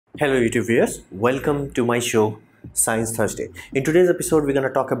Hello YouTube viewers, welcome to my show Science Thursday. In today's episode we're going to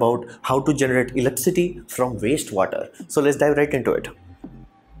talk about how to generate electricity from wastewater. So let's dive right into it.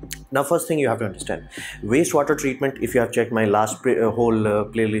 Now first thing you have to understand, wastewater treatment, if you have checked my last whole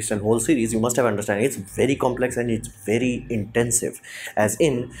playlist and whole series, you must have understand it's very complex and it's very intensive, as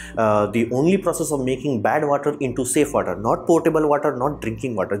in the only process of making bad water into safe water, not potable water, not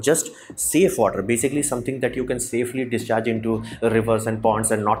drinking water, just safe water, basically something that you can safely discharge into rivers and ponds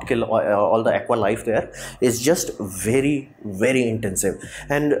and not kill all the aqua life there, is just very intensive.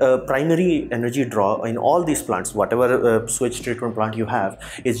 And primary energy draw in all these plants, whatever sewage treatment plant you have,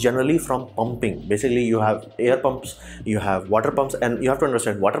 is generally from pumping. Basically you have air pumps, you have water pumps, and you have to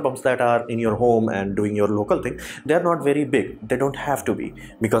understand water pumps that are in your home and doing your local thing, they are not very big. They don't have to be,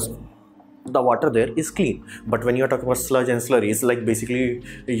 because the water there is clean. But when you're talking about sludge and slurry, it's like basically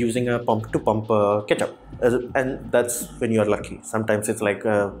using a pump to pump ketchup, and that's when you're lucky. Sometimes it's like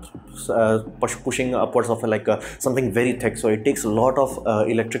pushing upwards of something very thick, so it takes a lot of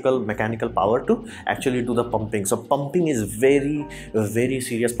electrical mechanical power to actually do the pumping. So pumping is very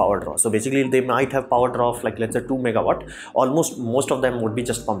serious power draw. So basically they might have power draw of, like, let's say 2 megawatt. Most of them would be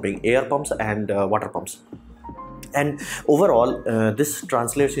just pumping, air pumps and water pumps. And overall this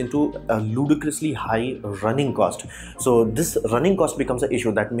translates into a ludicrously high running cost. So this running cost becomes an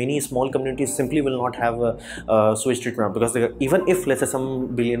issue that many small communities simply will not have a sewage treatment, because even if, let's say,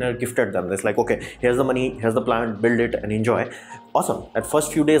 some billionaire gifted them, it's like, okay, here's the money, here's the plant, build it and enjoy. Awesome. At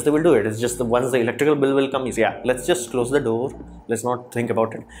first few days they will do it. It's just once the electrical bill will come, is, yeah, let's just close the door, let's not think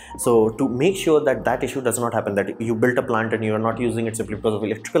about it. So to make sure that that issue does not happen, that you built a plant and you are not using it simply because of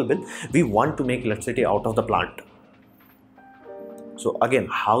electrical bill, we want to make electricity out of the plant. So again,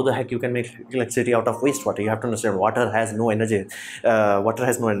 how the heck you can make electricity out of wastewater? You have to understand water has no energy.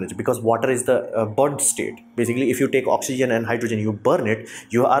 Because water is the burnt state. Basically, if you take oxygen and hydrogen, you burn it,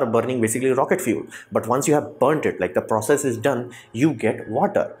 you are burning basically rocket fuel. But once you have burnt it, like the process is done, you get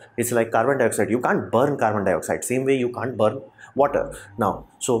water. It's like carbon dioxide. You can't burn carbon dioxide. Same way you can't burn water. Now,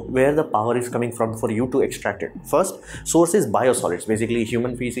 so where the power is coming from for you to extract it? First source is biosolids, basically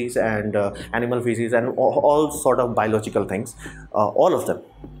human feces and animal feces and all sort of biological things, all of them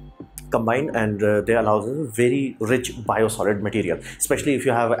combined, and they allow a very rich biosolid material. Especially if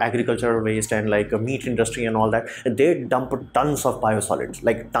you have agricultural waste and like a meat industry and all that, they dump tons of biosolids,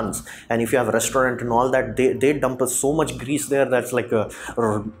 like tons. And if you have a restaurant and all that, they dump so much grease there that's like a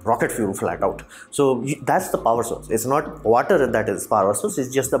rocket fuel flat out. So that's the power source. It's not water that is power source,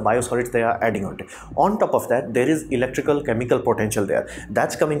 it's just the biosolids they are adding on it. On top of that, there is electrical chemical potential there,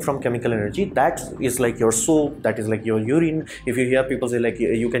 that's coming from chemical energy. That is like your soap, that is like your urine. If you hear people say like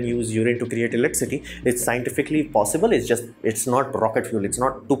you can use urine to create electricity, it's scientifically possible. It's just, it's not rocket fuel, it's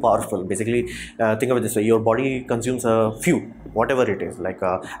not too powerful. Basically think of it this way, your body consumes a fuel, whatever it is, like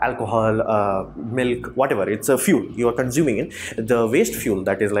alcohol, milk, whatever, it's a fuel you are consuming it. The waste fuel,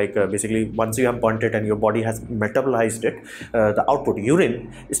 that is like basically once you have burnt it and your body has metabolized it, the output,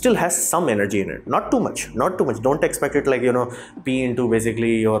 urine, still has some energy in it, not too much. Don't expect it like, you know, pee into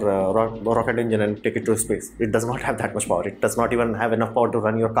basically your rocket engine and take it to space. It does not have that much power. It does not even have enough power to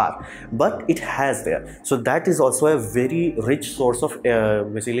run your car, but it has there. So that is also a very rich source of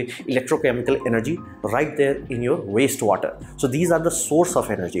basically electrochemical energy right there in your wastewater. So these are the source of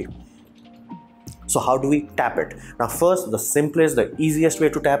energy. So how do we tap it? Now first, the simplest, the easiest way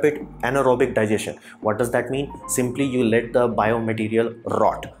to tap it, anaerobic digestion. What does that mean? Simply you let the biomaterial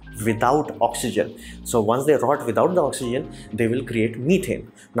rot without oxygen. So once they rot without the oxygen, they will create methane.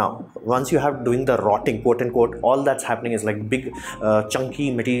 Now once you have doing the rotting, quote unquote, all that's happening is like big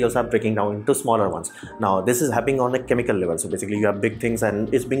chunky materials are breaking down into smaller ones. Now this is happening on a chemical level. So basically you have big things and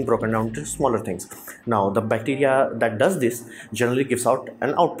it's being broken down to smaller things. Now the bacteria that does this generally gives out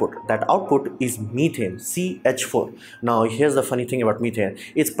an output. That output is methane, CH4. Now here's the funny thing about methane,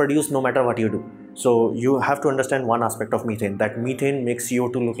 it's produced no matter what you do. So you have to understand one aspect of methane, that methane makes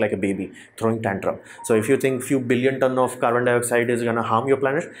CO2 look like a baby throwing tantrum. So if you think few billion ton of carbon dioxide is gonna harm your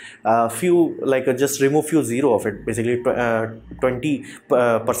planet, just remove few zero of it, basically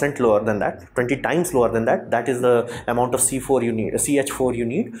 20% lower than that, 20 times lower than that, that is the amount of CH4 you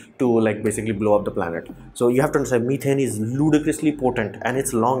need to like basically blow up the planet. So you have to understand methane is ludicrously potent and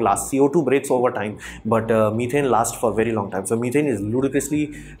it's long last. CO2 breaks over time, but methane lasts for very long time. So methane is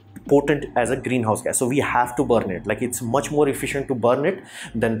ludicrously potent as a greenhouse gas, so we have to burn it. Like it's much more efficient to burn it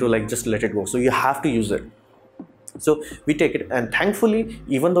than to like just let it go, so you have to use it. So we take it, and thankfully,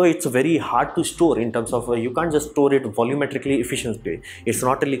 even though it's very hard to store in terms of you can't just store it volumetrically efficiently. It's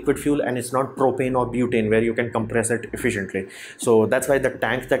not a liquid fuel, and it's not propane or butane where you can compress it efficiently. So that's why the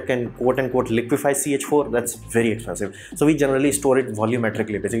tank that can quote unquote liquefy CH4, that's very expensive. So we generally store it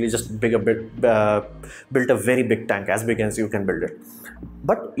volumetrically, basically just build a very big tank, as big as you can build it.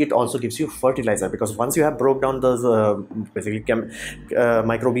 But it also gives you fertilizer, because once you have broke down those basically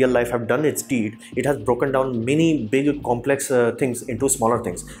microbial life have done its deed, it has broken down many big complex things into smaller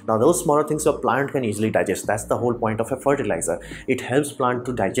things. Now those smaller things your plant can easily digest. That's the whole point of a fertilizer. It helps plant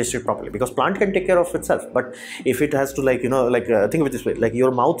to digest it properly, because plant can take care of itself, but if it has to think of it this way, like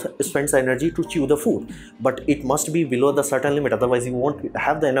your mouth spends energy to chew the food, but it must be below the certain limit, otherwise you won't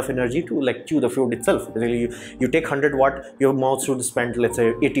have the enough energy to chew the food itself. Basically you take 100 watt, your mouth should spend, let's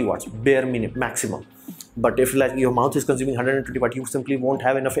say, 80 watts bare minimum maximum. But if your mouth is consuming 120 watt, you simply won't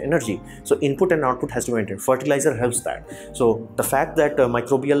have enough energy. So input and output has to be maintained. Fertilizer helps that. So the fact that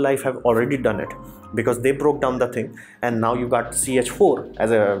microbial life have already done it, because they broke down the thing, and now you got CH4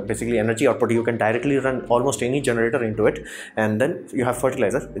 as a basically energy output, you can directly run almost any generator into it, and then you have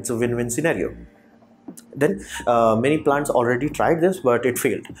fertilizer. It's a win-win scenario. Then many plants already tried this, but it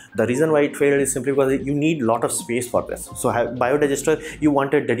failed. The reason why it failed is simply because you need a lot of space for this. So biodigester, you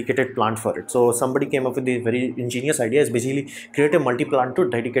want a dedicated plant for it. So somebody came up with the very ingenious idea, is basically create a multi-plant to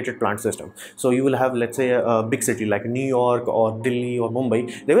dedicated plant system. So you will have, let's say, a big city like New York or Delhi or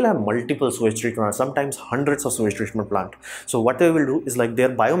Mumbai, they will have multiple sewage treatment plants, sometimes hundreds of sewage treatment plant. So what they will do is, like, their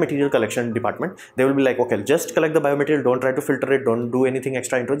biomaterial collection department, they will be like, okay, just collect the biomaterial, don't try to filter it, don't do anything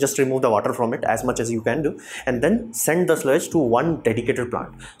extra into it, just remove the water from it as much as you can do, and then send the sludge to one dedicated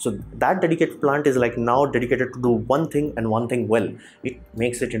plant. So that dedicated plant is now dedicated to do one thing and one thing well. It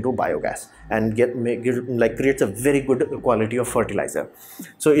makes it into biogas and creates a very good quality of fertilizer.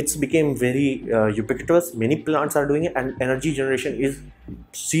 So it's became very ubiquitous. Many plants are doing it, and energy generation is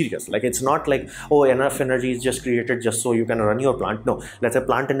serious. It's not like, oh, enough energy is just created just so you can run your plant. No, let's say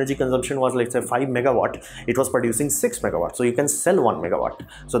plant energy consumption was, let's say, 5 megawatt, it was producing 6 megawatt, so you can sell 1 megawatt.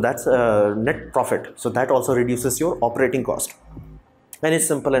 So that's net profit. So that also reduces your operating cost, and it's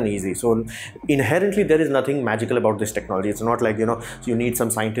simple and easy. So inherently there is nothing magical about this technology. It's not like, you need some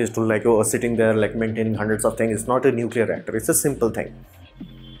scientist to sitting there maintaining hundreds of things. It's not a nuclear reactor. It's a simple thing.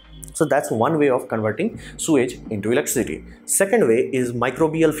 So that's one way of converting sewage into electricity. Second way is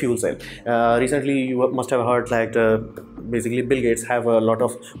microbial fuel cell. Recently you must have heard basically Bill Gates have a lot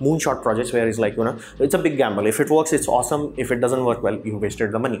of moonshot projects where it's it's a big gamble. If it works, it's awesome. If it doesn't work, well, you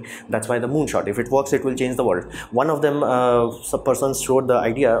wasted the money. That's why the moonshot. If it works, it will change the world. One of them, some persons showed the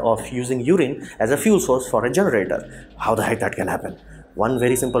idea of using urine as a fuel source for a generator. How the heck that can happen? One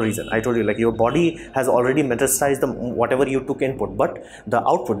very simple reason. I told you, your body has already metabolized whatever you took input, but the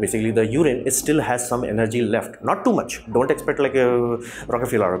output, basically the urine, it still has some energy left. Not too much. Don't expect like a rocket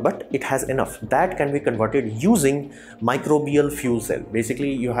fuel, but it has enough. That can be converted using microbial fuel cell.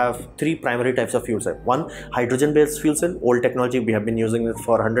 Basically, you have three primary types of fuel cell. One, hydrogen-based fuel cell, old technology, we have been using it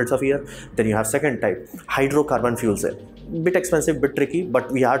for hundreds of years. Then you have second type, hydrocarbon fuel cell. Bit expensive, bit tricky, but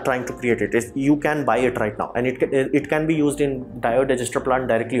we are trying to create it. You can buy it right now, and it can be used in biodigester plant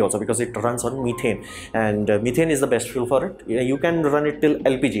directly also, because it runs on methane, and methane is the best fuel for it. You can run it till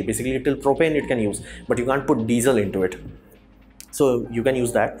LPG, basically till propane it can use, but you can't put diesel into it. So you can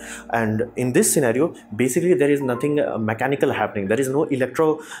use that. And in this scenario, basically there is nothing mechanical happening. There is no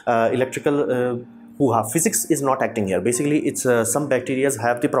electrical physics is not acting here. Basically, it's some bacteria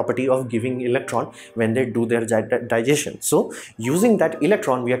have the property of giving electron when they do their digestion. So using that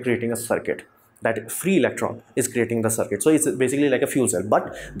electron, we are creating a circuit. That free electron is creating the circuit. So it's basically like a fuel cell,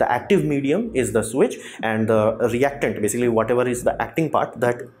 but the active medium is the sewage, and the reactant, basically whatever is the acting part,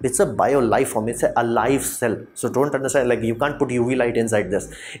 that it's a bio life form. It's a alive cell. So don't understand, like, you can't put UV light inside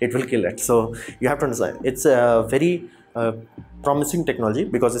this, it will kill it. So you have to understand, it's a very promising technology,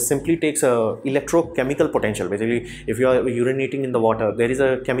 because it simply takes a electrochemical potential. Basically, if you are urinating in the water, there is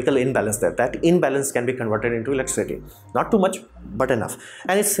a chemical imbalance there. That imbalance can be converted into electricity. Not too much, but enough.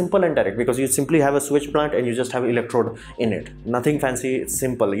 And it's simple and direct, because you simply have a sewage plant and you just have electrode in it. Nothing fancy, it's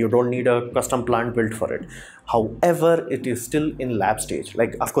simple. You don't need a custom plant built for it. However, it is still in lab stage.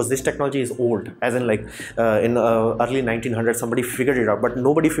 Like, of course, this technology is old, as in like in early 1900s somebody figured it out, but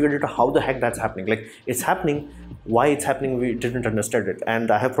nobody figured it out how the heck that's happening. Like, it's happening. Why it's happening, we didn't understand it. And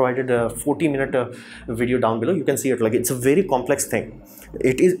I have provided a 40-minute video down below. You can see it. Like, it's a very complex thing.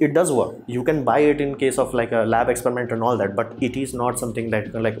 It does work. You can buy it in case of like a lab experiment and all that, but it is not something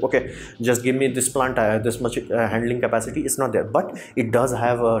that like, okay, just give me this plant, this much handling capacity. It's not there, but it does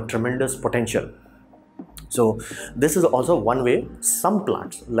have a tremendous potential. So this is also one way. Some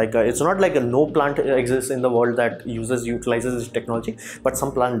plants, like it's not like no plant exists in the world that utilizes this technology, but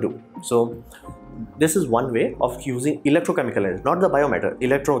some plants do. So this is one way of using electrochemical energy, not the biomatter,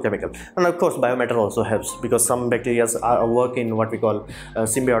 electrochemical. And of course biomatter also helps, because some bacteria work in what we call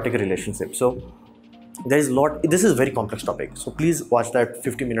symbiotic relationship. So there is this is a very complex topic, so please watch that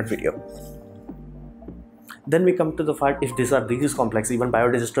 50-minute video. Then we come to the fact, if these are complex, even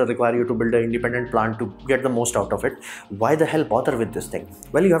biodigester require you to build an independent plant to get the most out of it. Why the hell bother with this thing?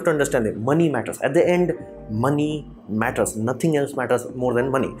 Well, you have to understand that money matters. At the end, money matters. Nothing else matters more than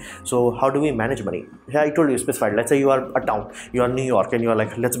money. So how do we manage money? Yeah, I told you specified. Let's say you are a town, you are New York, and you are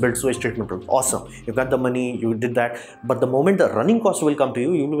like, let's build sewage treatment plant. Awesome. You got the money, you did that. But the moment the running cost will come to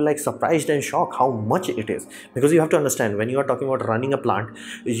you, you will be like surprised and shocked how much it is. Because you have to understand, when you are talking about running a plant,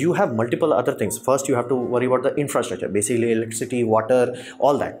 you have multiple other things. First, you have to worry about the infrastructure, basically electricity, water,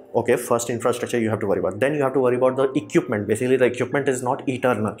 all that. Okay, first infrastructure you have to worry about. Then you have to worry about the equipment. Basically the equipment is not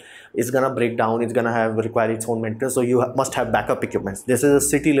eternal. It's gonna break down, it's gonna require its own maintenance. So you must have backup equipment. This is a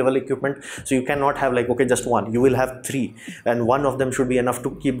city level equipment, so you cannot have like, okay, just one. You will have three, and one of them should be enough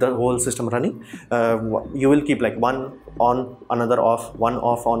to keep the whole system running. You will keep like one on, another off, one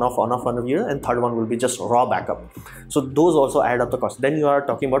off, on off, on off, on off, and third one will be just raw backup. So those also add up the cost. Then you are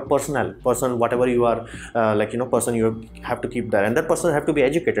talking about personnel, whatever you are person you have to keep there, and that person have to be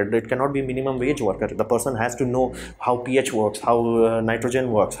educated. It cannot be minimum wage worker. The person has to know how pH works, how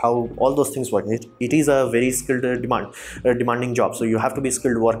nitrogen works, how all those things work. It is a very skilled demanding job, so you have to be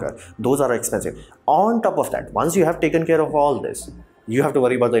skilled worker. Those are expensive. On top of that, once you have taken care of all this, you have to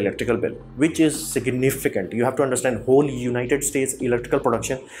worry about the electrical bill, which is significant. You have to understand, whole United States electrical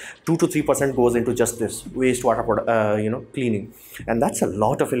production, 2 to 3% goes into just this wastewater cleaning, and that's a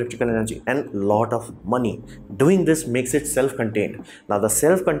lot of electrical energy and lot of money. Doing this makes it self-contained. Now the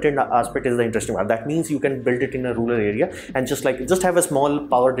self-contained aspect is the interesting one. That means you can build it in a rural area and just have a small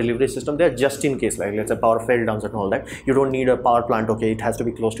power delivery system there, just in case, like let's say power fell down and all that. You don't need a power plant. Okay, it has to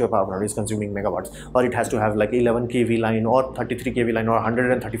be close to a power plant, it's consuming megawatts, or it has to have like 11 kV line or 33 kV line or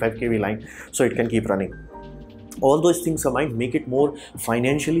 135 kV line, so it can keep running. All those things might make it more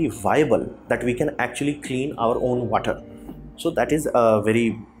financially viable, that we can actually clean our own water. So that is a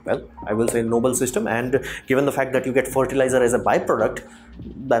very, well, I will say, noble system. And given the fact that you get fertilizer as a byproduct,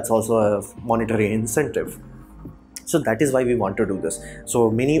 that's also a monetary incentive. So that is why we want to do this. So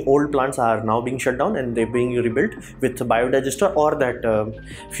many old plants are now being shut down and they're being rebuilt with biodigester or that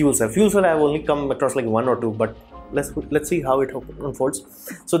fuel cell. Fuel cell I have only come across like one or two, but let's see how it unfolds.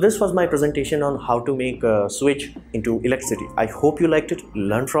 So this was my presentation on how to make switch into electricity. I hope you liked it,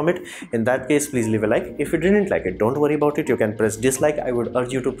 learn from it. In that case, please leave a like. If you didn't like it, don't worry about it. You can press dislike. I would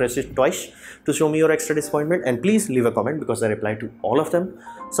urge you to press it twice to show me your extra disappointment, and please leave a comment because I reply to all of them.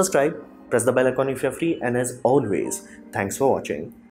 Subscribe, press the bell icon if you're free, and as always, thanks for watching.